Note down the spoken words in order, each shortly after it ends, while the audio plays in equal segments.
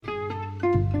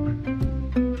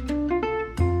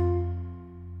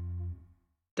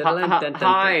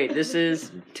Hi, this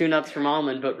is Two Nuts from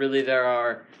Almond, but really there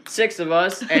are 6 of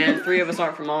us, and 3 of us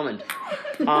aren't from Almond.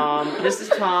 This is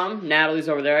Tom. Natalie's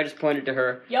over there. I just pointed to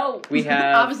her. Yo. We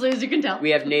have Obviously, as you can tell. we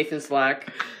have Nathan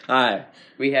Slack. Hi.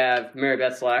 We have Mary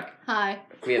Beth Slack. Hi.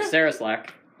 We have Sarah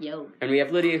Slack, Yo. and we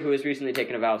have Lydia, who has recently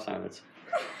taken a vow of silence.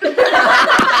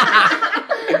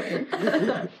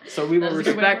 So we will That's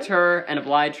a good respect way. her and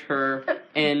oblige her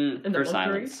in In the her monkery?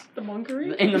 silence. The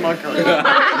monkery? In the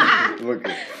monkery. Look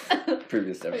at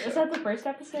previous Wait, is episode. that the first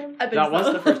episode? I think That so. was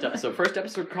the first episode. First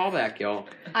episode callback, y'all.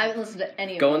 I haven't listened to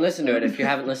any of Go them. and listen to it if you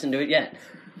haven't listened to it yet.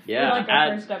 Yeah. We like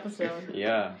our first episode.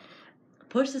 Yeah.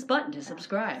 Push this button to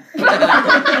subscribe. You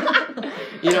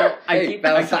know, That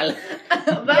was silent.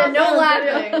 Yeah, no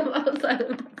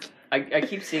laughing. I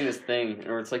keep seeing this thing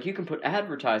where it's like you can put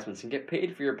advertisements and get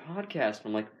paid for your podcast. And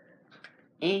I'm like,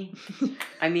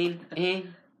 I mean,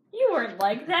 You weren't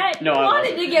like that. No, you I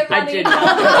wanted wasn't. to get I money. did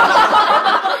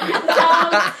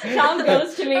Tom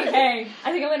goes to me, hey,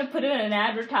 I think I'm going to put in an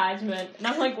advertisement. And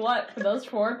I'm like, what, for those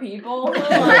 4 people?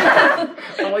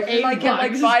 I'm like, you might get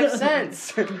like 5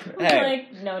 cents. I'm Hey,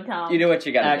 like, no, Tom. you do what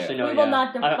you gotta Actually, do. no. We will yeah.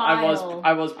 not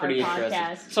I was pretty our interested.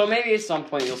 podcast. So maybe at some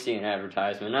point you'll see an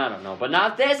advertisement. I don't know, but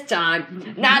not this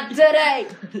time. Not today.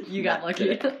 You got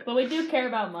lucky. But we do care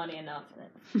about money enough.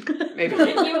 Maybe.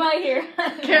 You might hear.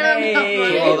 Care about Hey.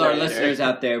 money. To all our listeners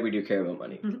out there, we do care about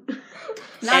money.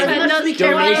 Not And as much as we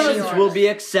care about Donations yours. will be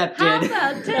accepted. How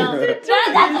about No. tens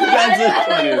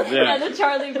That's Yeah, the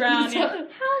Charlie Brown. Yeah. How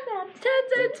about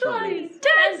and 20s?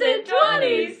 tens and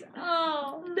 20s?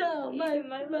 Oh, No, my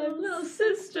little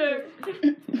sister.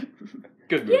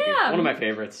 Good movie. Yeah. One of my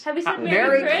favorites. Have you said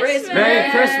Merry Merry Christmas. Christmas?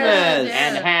 Merry Christmas.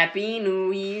 And Happy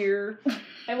New Year.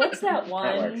 And what's that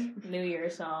works. one New Year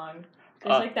song?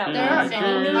 There's like that There one are song.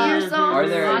 any New Year songs? Are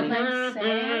there Odd any? Lang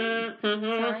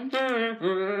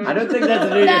Syne? I don't think that's a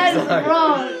New Year's That song. is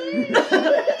wrong.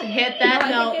 Hit that No, I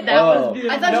note. think That was Oh.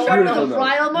 beautiful. I thought No, you started beautiful with a note.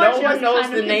 bridal march. No I one was knows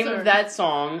kind the name of concerned. that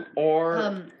song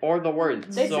or the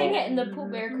words. They so sing it in the Pooh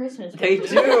Bear Christmas. They movie.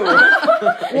 do.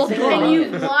 Well, They can sing you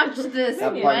it. watch this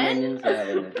That when? part minions have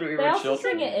in it. We They were also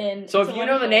children. sing it in. So It's if a you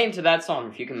know the Wonderful- name to that song,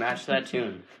 if you can match that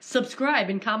tune, Subscribe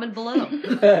and comment below.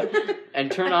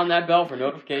 and turn on that bell for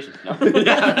notifications. No.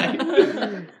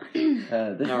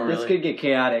 This, No, this really. could get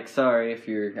chaotic. Sorry if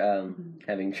you're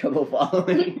having trouble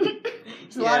following.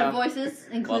 There's a lot of voices, A lot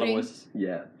of including voices.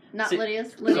 Yeah, not See-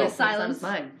 Lydia's. so- Lydia's silence.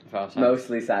 Mine.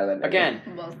 mostly silent. Again,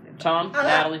 Both. Tom,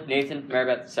 Natalie, Nathan,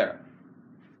 Marybeth, Sarah,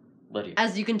 Lydia.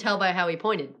 As you can tell by how he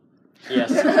pointed.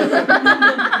 Yes.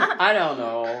 I don't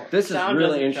know. This is Sound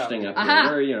really doesn't interesting travel. up here. Aha!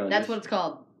 We're, you know, That's just- what it's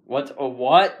called. What? A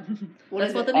what?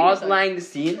 That's what the name Oz is. Lang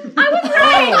Syne?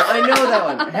 Oh, I know that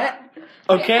one.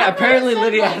 Okay, I thought apparently it said,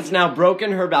 Lydia like- has now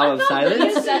broken her vow of You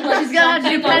silence. said like She's gonna have to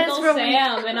do something penance Uncle for a week.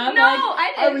 Sam, and I'm No, like,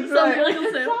 I didn't. was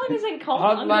right. the song isn't called Odd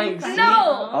Uncle Lang Sam. Syne. No.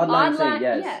 Odd Lang Odd Syne, Lang-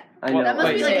 yes. yeah. I know. That must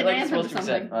Wait, be say like it an like it's anthem or supposed to be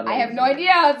something. said. Odd I Lang have Syne. no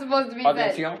idea how it's supposed to be Odd Lang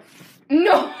said. Syne?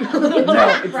 No. No, it's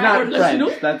not French.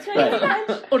 French. That's Say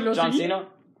French. John Cena?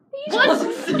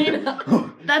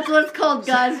 What? That's what it's called,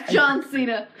 guys. John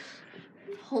Cena.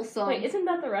 Whole song. Wait, isn't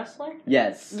that the wrestler?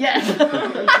 Yes. Yes.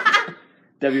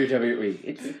 WWE.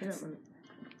 It's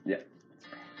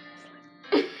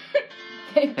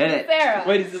Thank Hit you, it. Sarah.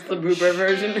 Wait, is this the Boober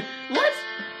version? What?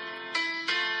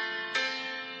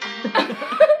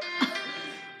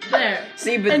 There.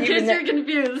 See, but In even case you're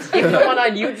confused. even the one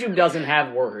on YouTube doesn't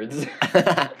have words.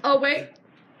 Oh, wait.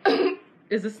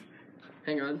 Is this...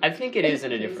 Hang on. I think it is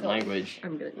in a different language.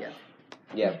 I'm good, yeah.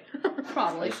 yeah.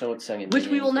 Probably. I know what song it Which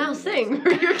we will now sing.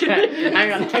 You're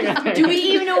Hang on, hang on. Do we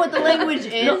even know what the language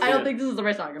is? No, I don't think this is the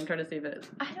right song. I'm trying to see if it is.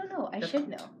 I don't know. I should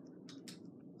know.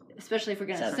 Especially if we're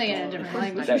gonna Sounds sing it in a cool. different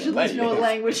language. Sounds We should at least know what cool.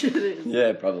 language it is.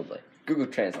 Yeah, probably. Google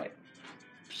Translate.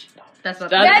 That's not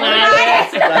That's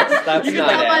That's not not it. That's You can tell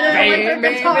by not the it.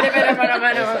 electric guitar.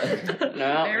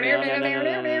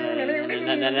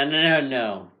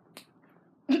 No.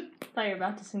 I thought you were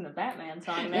about to sing the Batman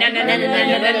song.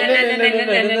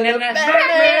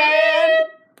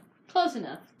 Close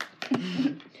enough.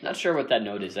 Not sure what that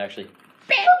note is actually.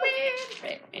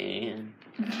 Batman.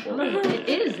 It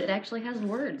is. It actually has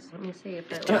words. Let me see if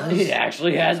that works. It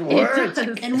actually has It words.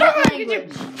 does. In what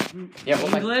language? Yeah,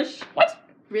 well, English? What?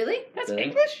 Really? That's Really?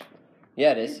 English?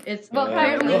 Yeah, it is. It's Well,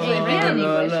 apparently it's it's in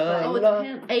English, but- Oh, it's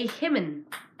a hymn.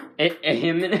 A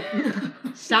hymen. Him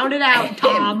Sound it out,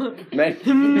 Tom.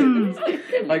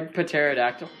 like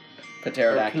pterodactyl or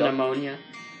Pterodactyl. pneumonia.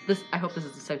 This. I hope this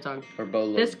is the same song. Or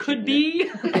Bolo. This could be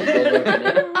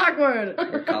Bolo. awkward.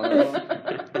 Or Colonel.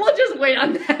 We'll just wait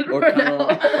on that Or for Colonel.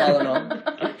 now.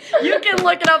 Colonel. You can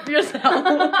look it up yourself.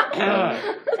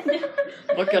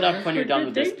 Look it up when you're done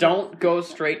with this. Don't go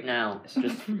straight now.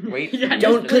 Just wait. Yeah,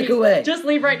 Don't click away. Just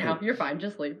leave right now. You're fine.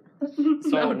 Just leave.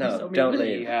 That would be no, so mean. don't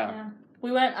leave. Yeah.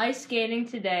 We went ice skating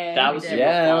today. That was We super did.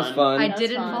 Yeah, that was fun. I That's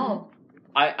didn't fun. fall.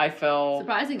 I fell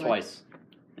Surprisingly. twice.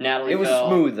 Natalie It was fell.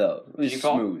 smooth though. It was Did you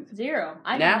fall? smooth. 0.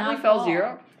 I did Natalie not fell fall.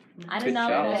 0. I did Good not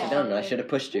job. fall. Nicely done. I should have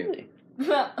pushed you.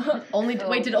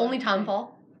 Wait, did only Tom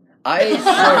fall? I sort of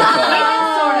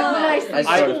Sort of.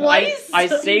 I sort of I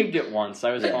saved it once.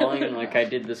 I was falling and like I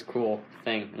did this cool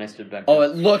thing and I stood back. Oh,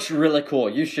 it looks really cool.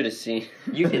 You should have seen.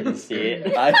 You didn't see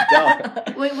it. I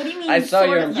don't. Wait, what do you mean? I saw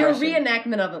your Your impression.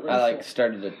 reenactment of it was I like cool.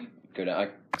 started to go down.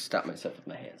 I stopped myself with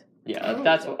my hands. Yeah, Oh.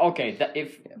 that's okay. That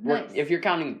Nice. if you're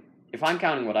counting, if I'm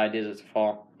counting what I did as a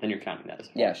fall, then you're counting that as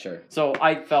a fall. Yeah, sure. So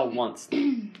I fell once.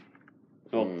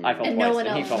 Well, I fell And twice, no one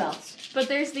and he else fell fell. once. But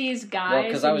there's these Well,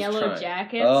 guys 'cause I in was yellow trying.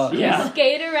 jackets Ugh. Yeah. who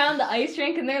skate around the ice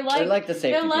rink and they're They're like the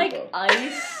safety they're like people.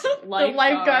 ice The lifeguards.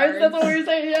 lifeguards, that's what we were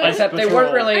saying. Yeah. Except they patrol.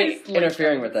 weren't really Ice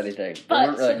interfering with anything. They But,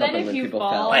 weren't so really then helping if when you people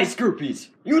fall- fell. Ice groupies,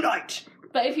 unite!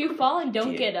 But if you fall and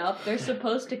don't Yeah. get up, they're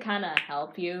supposed to kind of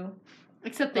help you.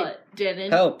 Except they But-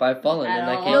 didn't. Help! I've fallen At and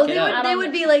I all. can't No, get they up.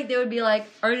 would, they would be like,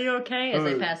 "Are you okay?" As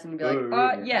they pass and be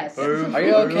like, yes. Are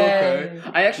you okay?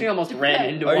 I actually almost ran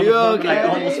into Are one you of them and I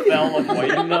okay? almost fell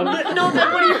avoiding them. No,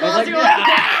 then when he I was falls, like, you go.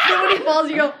 Then when he falls,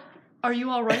 you go. Are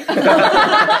you all right?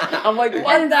 I'm like,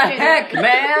 what the heck,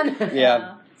 man?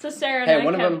 Yeah. So Sarah and Hey, I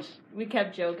one of them- we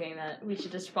kept joking that we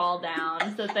should just fall down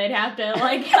so that they'd have to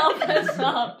like help us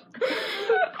up.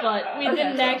 But we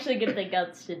didn't actually get the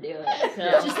guts to do it. So.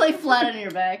 Just lay flat on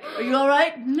your back. Are you all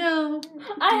right? No.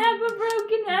 I have a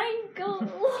broken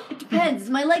ankle. It depends. Is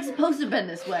my leg supposed to bend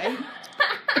this way?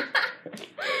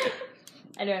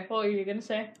 Anyway, what were you gonna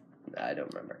say? I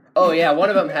don't remember. Oh yeah, one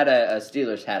of them had a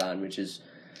Steelers hat on, which is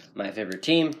my favorite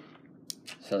team.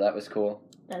 So that was cool.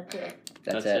 That's it.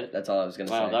 That's That's it. it? That's all I was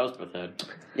gonna Wow, say. that was pathetic.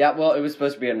 Yeah, well, it was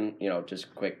supposed to be an just a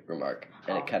quick remark,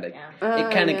 and it kind of Yeah.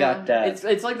 It kinda got,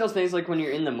 It's like those things like when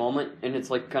you're in the moment and it's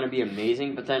like gonna be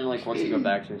amazing, but then like once you go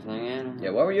back to it, it's like, yeah.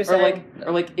 What were you Or saying?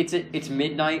 like it's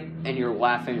midnight and you're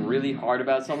laughing really hard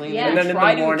about something. Yeah. And And then then in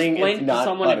try the morning, to explain it's to not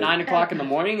someone funny. at 9 o'clock in the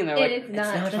morning, and they're like, It's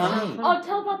not. not That's funny. Oh,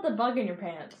 tell about the bug in your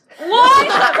pants.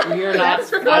 What? "You're not That's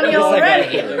funny funny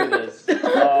already." already. Is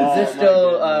this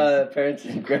still parents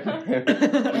and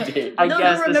grandparents? date? I No,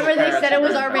 guess this remember is they parents said it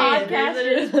was and our grandparents.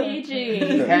 Podcast is PG.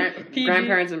 PG.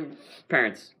 Grandparents and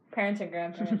parents. Parents and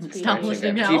grandparents. PG. Stop Parents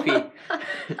listening and now.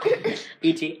 GP.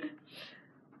 ET.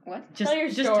 What? Just, Tell your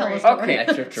just tell story. us. Okay,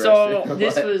 Extraterrestrial.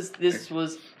 so this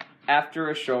was after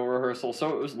a show rehearsal, so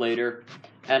it was later,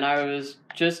 and I was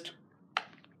just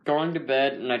going to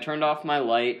bed, and I turned off my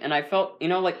light, and I felt,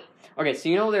 like, okay,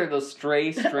 so there are those stray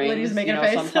Lydia's strings, making a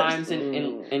face. sometimes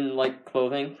in like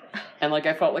clothing, and like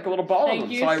I felt like a little ball Thank of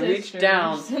them, you, so I reached sisters.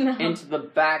 down into the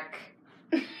back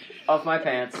of my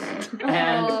pants,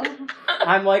 and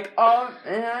I'm like, oh,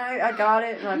 I got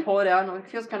it, and I pull it out, and I'm like,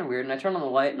 it feels kind of weird, and I turn on the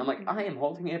light, and I'm like, I am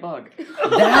holding a bug.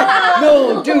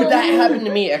 No, dude, that happened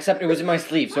to me. Except it was in my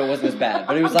sleeve, so it wasn't as bad.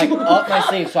 But it was like up my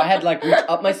sleeve, so I had to like reach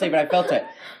up my sleeve, and I felt it.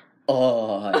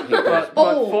 Oh, I hate those.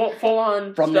 But full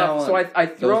on From stuff. now on, So I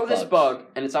throw those this bugs. bug,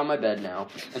 and it's on my bed now.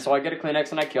 And so I get a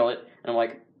Kleenex and I kill it, and I'm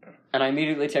like, and I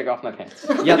immediately take off my pants.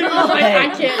 Yep. Hey, I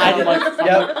can't. I did, I'm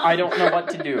like, I don't know what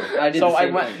to do. I did so the I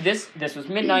same went. thing. This was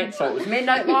midnight, so it was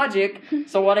midnight logic.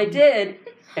 So what I did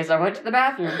is I went to the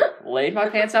bathroom, laid my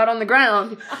pants out on the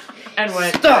ground, and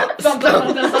went Stop! thump, thump,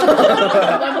 thump, thump, thump,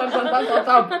 thump, thump, thump,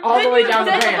 thump, all the way down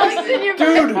the pants.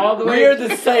 Dude, All the way- we're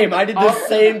the same. I did the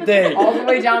same thing. All the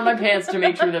way down my pants to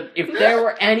make sure that if there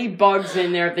were any bugs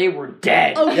in there, they were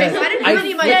dead. Okay, Yes, so I didn't I do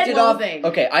any of my flicked it off. clothing.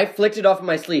 Okay, I flicked it off of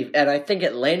my sleeve, and I think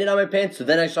it landed on my pants. So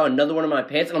then I saw another one of my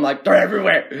pants, and I'm like, they're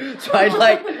everywhere. So I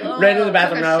like ran to the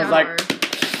bathroom, and I was like,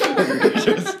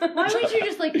 Why would you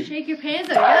just like shake your pants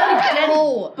out? You're like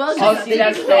dead bugs. Oh, see,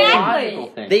 that's the Exactly. logical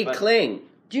thing. they but- cling.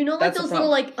 Do you know like That's the those little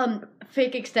like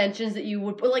fake extensions that you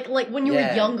would put like when you were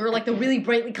Yeah. younger, like the really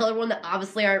brightly colored one that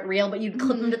obviously aren't real, but you'd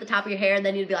clip them to the top of your hair and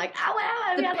then you'd be like, ow,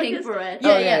 ow, The got pink like this. bread. Yeah,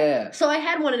 Oh, yeah, yeah. So I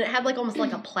had one and it had like almost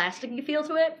like a plasticky feel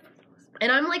to it. And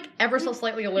I'm like ever so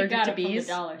slightly You allergic got to it from the bees.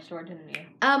 dollar store, didn't you?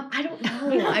 I don't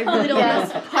know. I really don't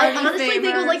Yes, know. I party honestly think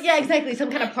it was like, favors. yeah, exactly,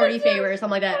 some kind of party favor or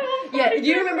something like that. Yeah, do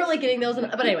you remember like getting those?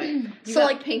 But anyway, You so got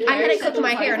like pink I had it hairs? clipped to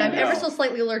my hair, and I'm ever No. so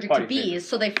slightly allergic Party to bees, favors.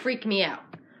 so they freak me out.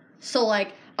 So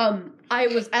like,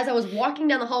 as I was walking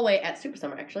down the hallway at Super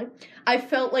Summer, actually, I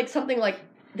felt like something like.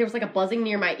 There was like a buzzing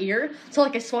near my ear, so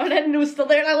like I swatted at it and it was still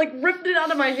there, and I like ripped it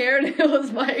out of my hair, and it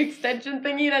was my extension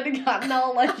thingy, and I had gotten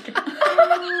all like,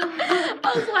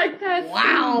 I was like,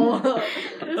 wow.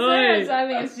 Sarah's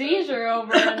having a seizure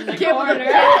over in the Can't corner.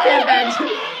 imagine.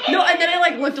 No, and then I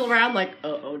like looked around like,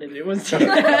 oh, did anyone see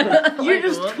that? You're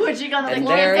just twitching on the And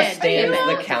floor. there Dead. stands the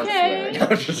okay. counselor.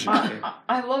 No, just kidding.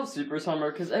 I love Super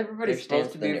Summer because everybody's There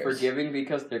supposed stands to the be nurse. forgiving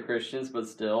because they're Christians, but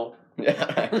still.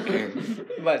 Yeah.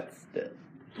 But still.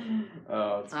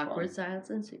 Oh, it's Awkward silence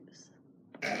ensues.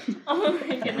 Oh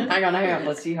my goodness. Hang on.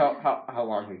 Let's see how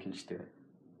long we can just do it.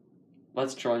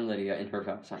 Let's join Lydia in her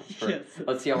vow sign. Yes.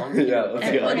 Let's see how long we can Yeah, do it. let's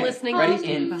Okay, go. Everyone ready? listening. Ready? please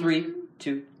In do. 3,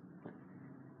 2.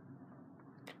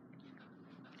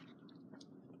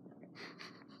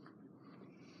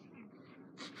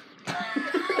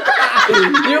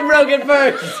 You broke it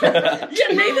first.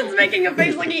 Yeah, Nathan's making a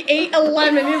face like he ate a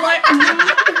lemon. He's like,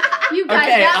 You guys,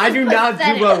 Okay, that I was do not do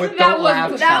pathetic. well with don't laugh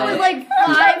That was challenge. like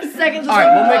 5 seconds. All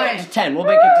right, we'll make it to 10. We'll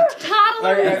make it to 10.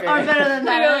 Toddlers Okay. are better than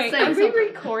that. I'll Wait, say are we something.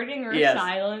 recording or Yes.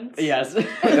 silence? Yes. This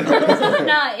is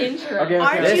not intro. Okay,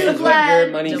 Aren't This you is what glad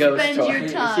your money to goes spend toward. your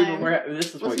See, time?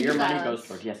 this is what Listen your to money us. goes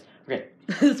toward. Yes. Okay.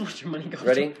 this is what your money goes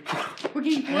Ready? We're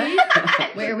getting paid.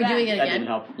 Wait, are we doing it That again? didn't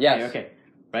help. Yes. Okay.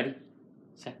 Ready?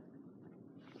 Set.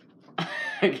 I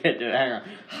can't do it. Hang on.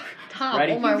 Tom,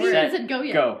 Ready? oh my You word. Set. said go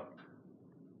yet. Go.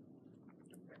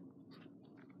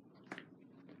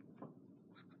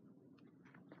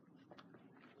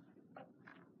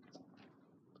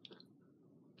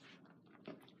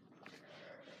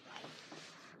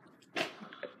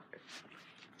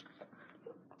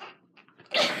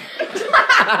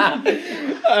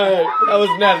 Alright, that was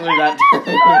naturally that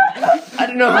time. I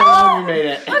don't know how long we made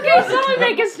it. Okay, someone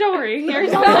make a story. Here's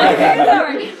a story.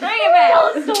 Bring it back. Tell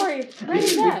a story. Bring it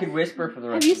We back. could whisper for the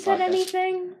rest Have you of the said podcast.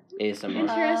 anything ASMR.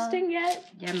 interesting yet?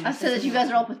 I said that you guys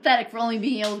are all pathetic for only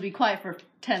being able to be quiet for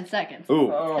 10 seconds.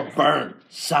 Ooh, Oh. burn.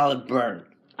 Solid burn.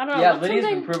 I don't know. Yeah, what's Lydia's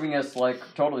something- been proving us like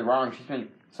totally wrong. She's been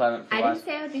silent for I the didn't last.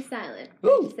 say I would be silent.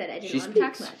 Ooh, I just said I she didn't want to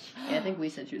talk speaks. much. Yeah, I think we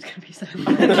said she was gonna be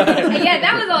silent. Yeah,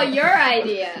 that was all your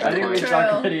idea. I think we True.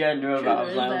 talked Lydia into about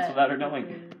True, silence that- without her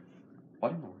knowing.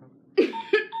 What in the world?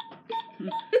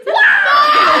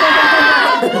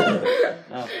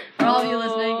 Oh, For all of you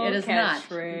listening, it is not.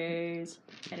 Catchphrase.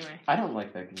 Anyway. I don't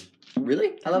like that game.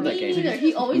 Really? I love that Me game. neither.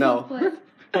 He always No. wants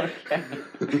to play.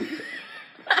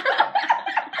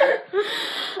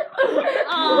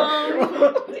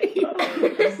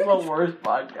 This is the worst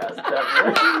podcast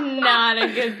ever. Not a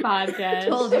good podcast.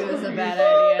 Told you it was a bad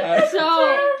idea.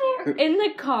 So, in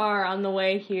the car on the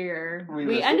way here, We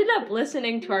we listened. ended up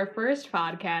listening to our first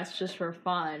podcast just for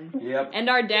fun. Yep. And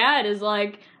our dad is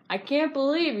like, I can't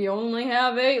believe you only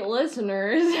have 8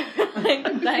 listeners. Like,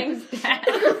 thanks, Dad.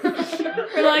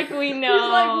 We're like, we know. He's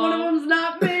like, one of them's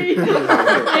not me.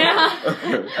 Yeah.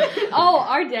 Oh,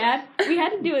 our dad, we had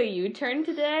to do a U-turn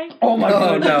today. Oh my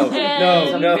Oh, god. no.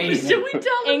 And- No, no. Should we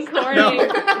tell In them? Corning.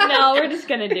 No, we're just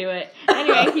gonna do it.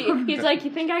 Anyway, he's like,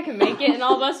 you think I can make it? And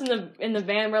all of us in the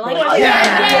van, we're like, Oh, yeah,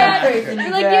 yeah. Dad!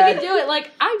 We're like, you can do it.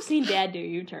 Like, I've seen Dad do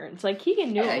U-turns. Like, he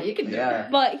can do Yeah, it. you can do it. Yeah.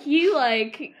 But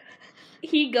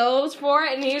he goes for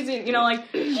it, and he's, like,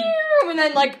 and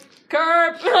then, like,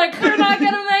 curb, like, we're not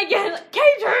gonna make it. Like,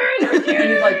 K-turn! And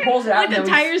he like pulls it out Like and the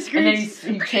then tire and then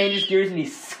he changes gears and he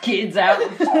skids out.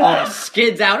 Oh,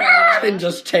 skids out and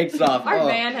just takes off. Our Oh.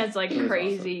 van has, like, It was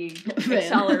crazy Van.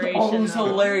 acceleration. Oh, it was though.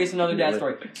 hilarious. Another dad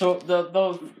story. So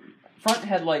the front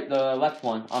headlight, the left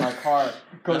one on our car,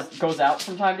 goes out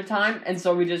from time to time, and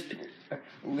so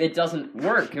it doesn't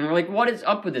work, and we're like, what is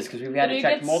up with this? Because we've had But to he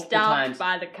check gets multiple stopped times.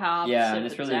 by the cops. Yeah, if and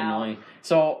it's really out. annoying.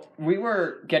 So we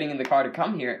were getting in the car to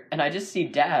come here, and I just see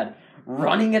Dad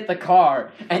running at the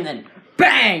car, and then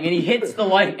bang, and he hits the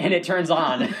light, and it turns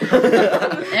on. And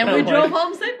we I'm drove like,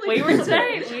 home safely. We were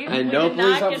safe. We And we no did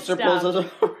police not officer get pulls stopped. us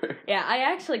over. Yeah, I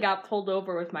actually got pulled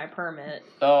over with my permit.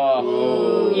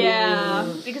 Oh.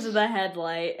 Yeah, because of the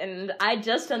headlight. And I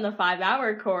just done the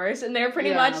 5-hour course, and they're pretty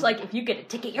Yeah. much like, if you get a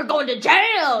ticket, you're going to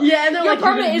jail. Yeah, and they're Your like, you're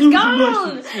permit gonna is lose your gone.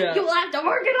 license. Yeah. You will have to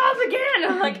work it off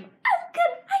again. I'm like,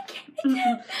 I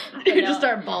can't. You just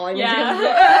start bawling.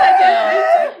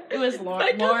 Yeah. It was My Lauren.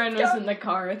 cousin Lauren was got- in the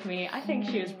car with me. I think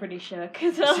she was pretty shook.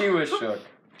 So. She was shook.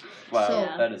 Wow, So-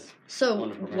 that is. So,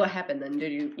 Wonderful, man. what happened then?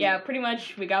 Did you? Yeah, pretty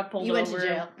much we got pulled You went to over.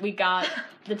 jail. We got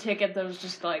the ticket that was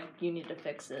just like, you need to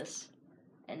fix this.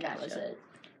 And that was Gotcha.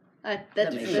 it.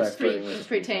 That's makes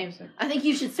pretty tame. I think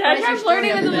you should Did I spice try your story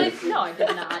flirting up with a the bit. police? No, I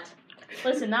did not.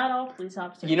 Listen, not all police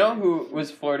officers. You know who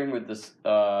was flirting with this?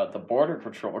 The border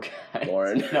patrol guy.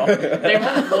 Lauren. No, they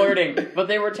weren't flirting, but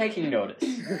they were taking notice.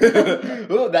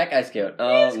 Ooh, that guy's cute.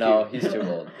 Oh, He's no, cute. he's too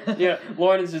old. Yeah,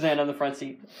 Lauren and Suzanne on the front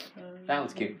seat. That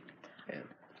one's cute.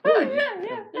 Oh,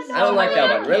 yeah. This is I don't like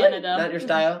that one. Really? Canada. Not your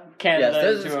style? Canada Yes,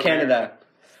 this to is Canada.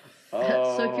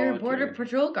 So if you're a Oh, border dear.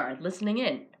 patrol guard listening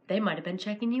in, they might have been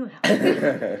checking you out.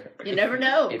 You never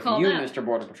know. If Call you, them. Mr.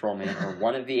 Border Patrolman, are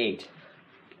one of the 8,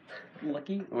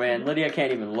 Lucky. Man, Lydia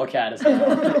can't even look at us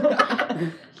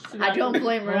now. I don't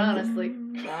blame her, honestly.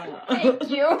 Thank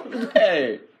you.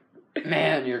 Hey.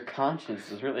 Man, your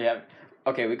conscience is really heavy.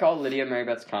 Okay, we call Lydia Mary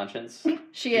Beth's conscience.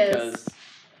 She is. Because,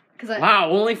 Because I. wow,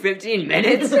 only 15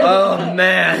 minutes? Oh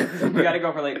man. We gotta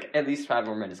go for like at least 5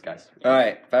 more minutes, guys. All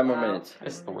right, 5 more Wow. minutes.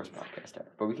 This is the worst podcast ever,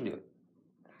 but we can do it.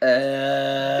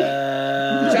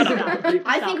 Shut up.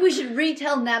 I think we should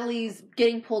retell Natalie's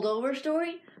getting pulled over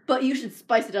story, but you should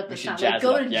spice it up We this should time. jazz Like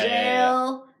go it to up. jail,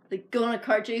 Yeah. like go on a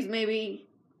car chase maybe.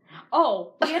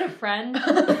 Oh, we had a friend.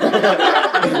 Speaking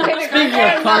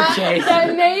of car chase.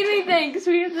 That made me think, because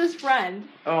we had this friend.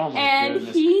 Oh my And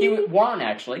goodness. he- Juan,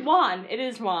 actually. Juan. It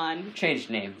is Juan. Changed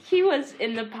name. He was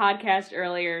in the podcast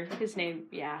earlier. His name,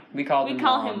 yeah. We call We him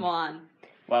call Juan. him Juan.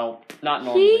 Well, not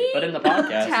normally, He but in the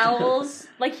podcast. tells,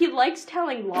 like, he likes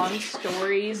telling long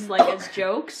stories, like, as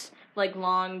jokes. Like,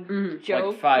 long Mhm. joke.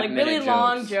 Like 5 Like, really minute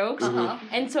long jokes. jokes. Uh-huh.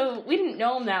 And so we didn't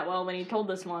know him that well when he told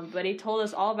this one, but he told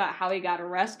us all about how he got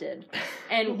arrested.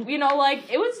 And, you know, like,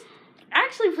 it was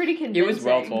actually pretty convincing. It was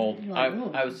well told. I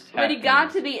was happy. But he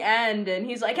got to the end, and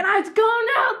he's like, and I was going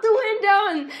out the window,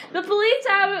 and the police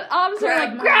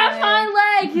officer grabbed my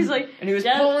leg. He's like, And he was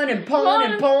Just pulling and pulling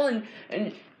and pulling,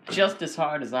 and just as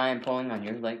hard as I am pulling on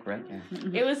your leg right now.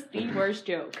 it was the worst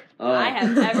joke Oh, I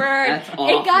have ever heard. that's It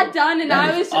awful. got done, and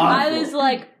That I is was awful.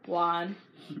 like, Juan.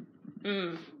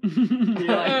 Mm. You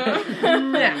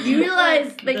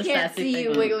realize they The can't sassy see you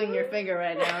thing. wiggling your finger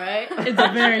right now, right?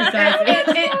 It's very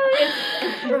sassy.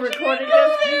 We're recording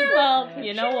this. Well,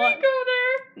 you know what?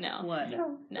 No. What?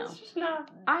 No. It's just not.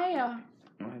 I'm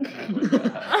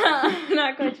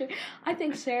not quite sure. I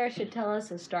think Sarah should tell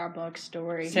us a Starbucks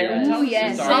story. Sarah, Yes. tell us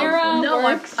yes. the Sarah Starbucks. No,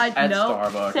 works At no.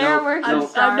 Starbucks. Sarah No, works no. at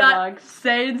Starbucks. I'm not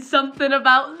saying something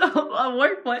about a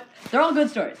work, but they're all good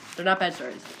stories. They're not bad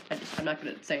stories. I'm not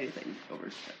gonna say anything over.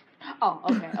 Oh,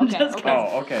 okay, Just okay.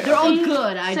 Oh, okay. They're all See,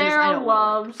 good. I Sarah don't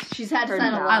loves. She's had to her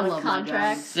sign a job. lot I of love my job.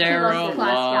 contracts. Sarah She loves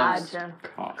loves Gotcha.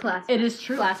 coffee. Class. It is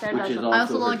true. Class air Which is does- all- I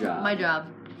also Also her like job. my job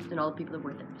and all the people that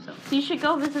work there. So You should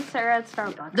go visit Sarah at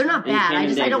Starbucks. they're not In bad.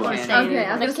 I don't want to say Canandaigua. Okay,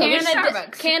 I was anything. gonna say, which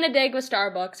Starbucks? Canandaigua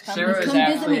Starbucks. Come Sarah is Come visit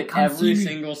actually me. at Come every see me.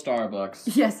 single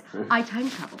Starbucks. Yes, I time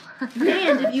travel.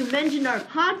 And if you mentioned our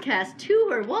podcast to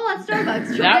her while at Starbucks,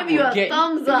 she'll That give you would a get-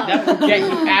 thumbs up. That would get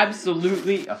you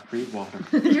absolutely a free water.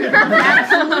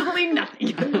 Absolutely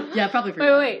nothing. Yeah, probably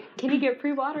free. Wait. Can you get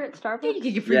free water at You Starbucks?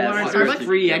 can get free Yes, water at Water is Starbucks.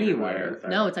 free anywhere.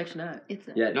 No, it's actually not. It's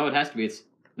a, Yeah. No, it has to be. It's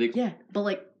like Yeah, but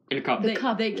like in a cup. they,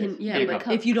 cup they can. is- Yeah, in a like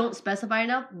cup. if you don't specify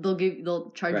enough, they'll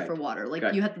charge Right. you for water. Like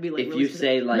Correct. you have to be like. If really you specific.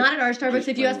 say, like, not at our Starbucks. just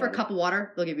If you ask plain for a cup of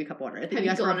water, they'll give you a cup of water. If Have you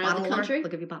you ask for gone a out of bottle the of water, country?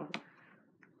 they'll give you a bottle.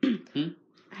 Of water.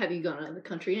 have you gone out of the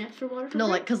country and asked for water? For No,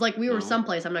 free? like, cause like we were No.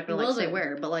 someplace. I'm not gonna like Well say then.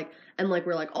 where, but like, and like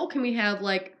we're like, oh, can we have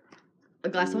like a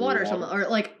glass of water or something, or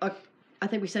like a? I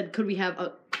think we said, could we have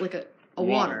a Water.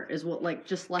 water? Is what like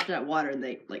just left it at water, and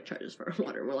they like charge us for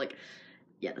water. And we're like,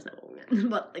 yeah, that's not what we meant.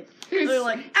 But like, they're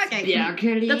like,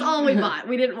 okay, that's all we bought.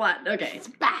 We didn't want. Okay,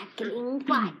 Sparkling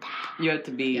water. You have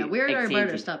to be. yeah, we already exceeded.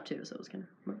 burned our stuff too, so it was kind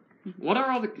of. What are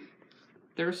all the?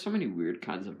 There are so many weird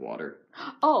kinds of water.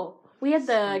 Oh, we had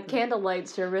the candlelight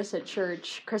service at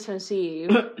church Christmas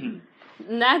Eve.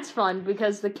 And that's fun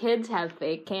because the kids have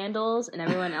fake candles and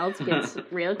everyone else gets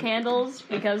real candles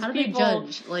because How do they people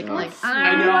judge? Like, I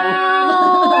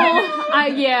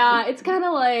yeah, it's kind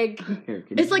of like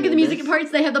It's like at the music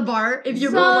parties, they have the bar. If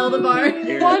you're below the bar.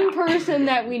 one person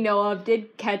that we know of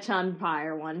did catch on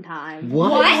fire one time.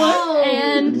 What?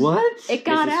 And What? it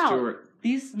got This is out. Stuart.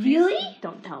 These Really?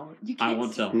 Don't tell. You I can't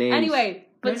won't tell. Names. Anyway,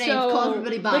 but No names, call so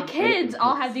everybody the Bob. kids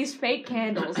all have these fake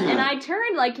candles, and I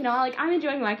turned like like I'm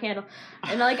enjoying my candle,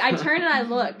 and like I turn and I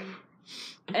look,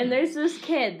 and there's this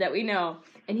kid that we know,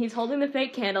 and he's holding the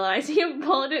fake candle, and I see him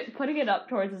putting it up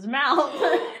towards his mouth.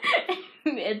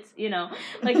 And it's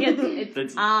like it's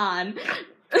That's- on.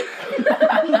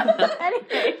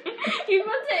 Anyway, he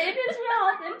puts it in his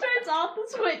mouth and turns off the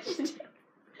switch.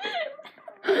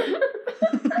 Keep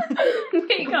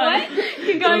going. Keep going.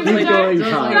 Keep going, So it's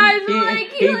Tom. Guys, like,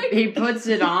 he puts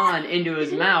it on into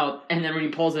his mouth, and then when he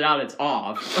pulls it out, it's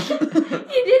off. He did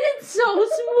it so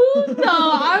smooth, though.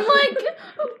 I'm like,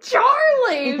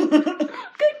 Charlie, good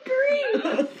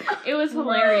grief. It was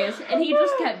hilarious, and he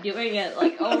just kept doing it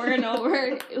like over and over.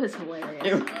 It was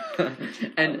hilarious.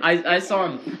 And I saw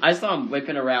him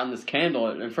whipping around this candle,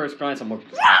 and at first glance I'm like,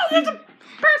 wow, there's a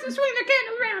person swinging the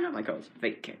candle around. I'm like, oh, it's a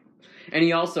fake candle. And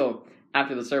he also,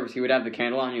 after the service, he would have the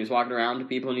candle on, and he was walking around to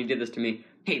people, and he did this to me.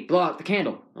 Hey, blow out the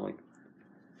candle. I'm like,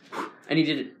 and he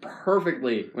did it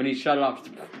perfectly when he shut it off.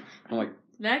 I'm like,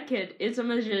 That kid is a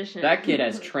magician. That kid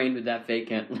has trained with that fake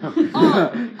candle.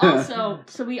 Oh, also,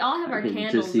 so we all have our Okay,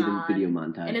 candles just see the on. video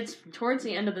montage. And it's towards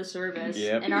the end of the service.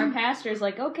 Yep. And our pastor's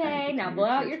like, okay, I now think blow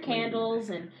out it's your playing. candles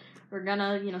and we're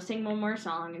gonna, sing one more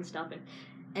song and stuff.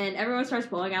 And everyone starts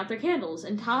blowing out their candles.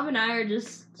 And Tom and I are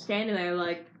just standing there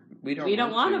like, we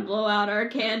don't want to to blow out our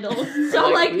candles. So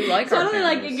Like, we like our suddenly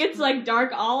like it candles. gets like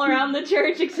dark all around the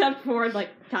church except for like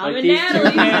Tom Like and these two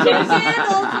Natalie's two candles.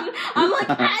 candles. And I'm like,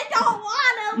 I don't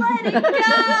want to let it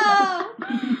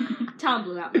go. Tom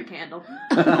blew out my candle.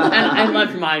 and I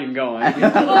left mine going.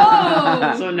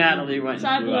 Whoa! So Natalie went. So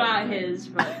and I blew out mine. his,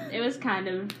 but it was kind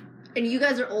of. And you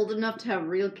guys are old enough to have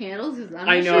real candles? 'Cause I'm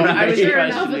I not know. sure I I'm was sure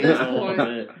enough at questioning this a little point.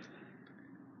 bit.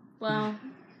 Well,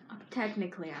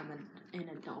 technically, I'm an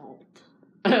adult.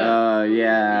 Oh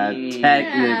yeah, Yeah.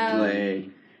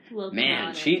 technically. We'll Man,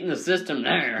 count it. cheating the system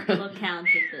there. We'll count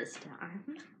it this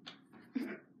time.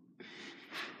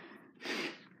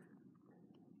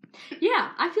 Yeah,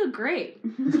 I feel great.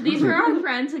 So these were our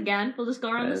friends again. We'll just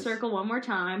go around the Yes. circle one more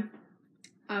time.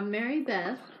 I'm Mary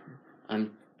Beth.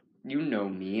 You know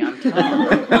me. I'm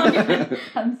Tom.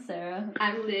 I'm Sarah.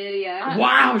 I'm Lydia.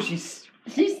 Wow, she's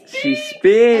She speaks.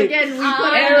 Again, we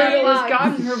put Ariel has it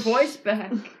gotten her voice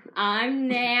back. I'm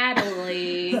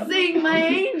Natalie. Sing my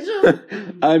angel.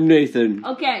 I'm Nathan.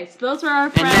 Okay, so those were our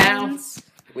And now friends.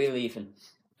 we leaving.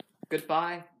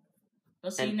 Goodbye.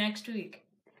 We'll see you next week.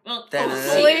 Well, Dun,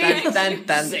 hopefully. dun, dun,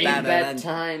 dun, Same dun, bat dun,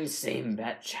 time, same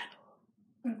bat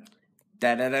channel.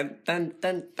 dun, dun, dun,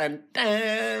 dun, dun,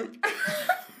 dun.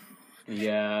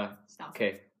 Yeah. Stop.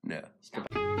 Okay. No.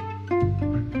 Goodbye.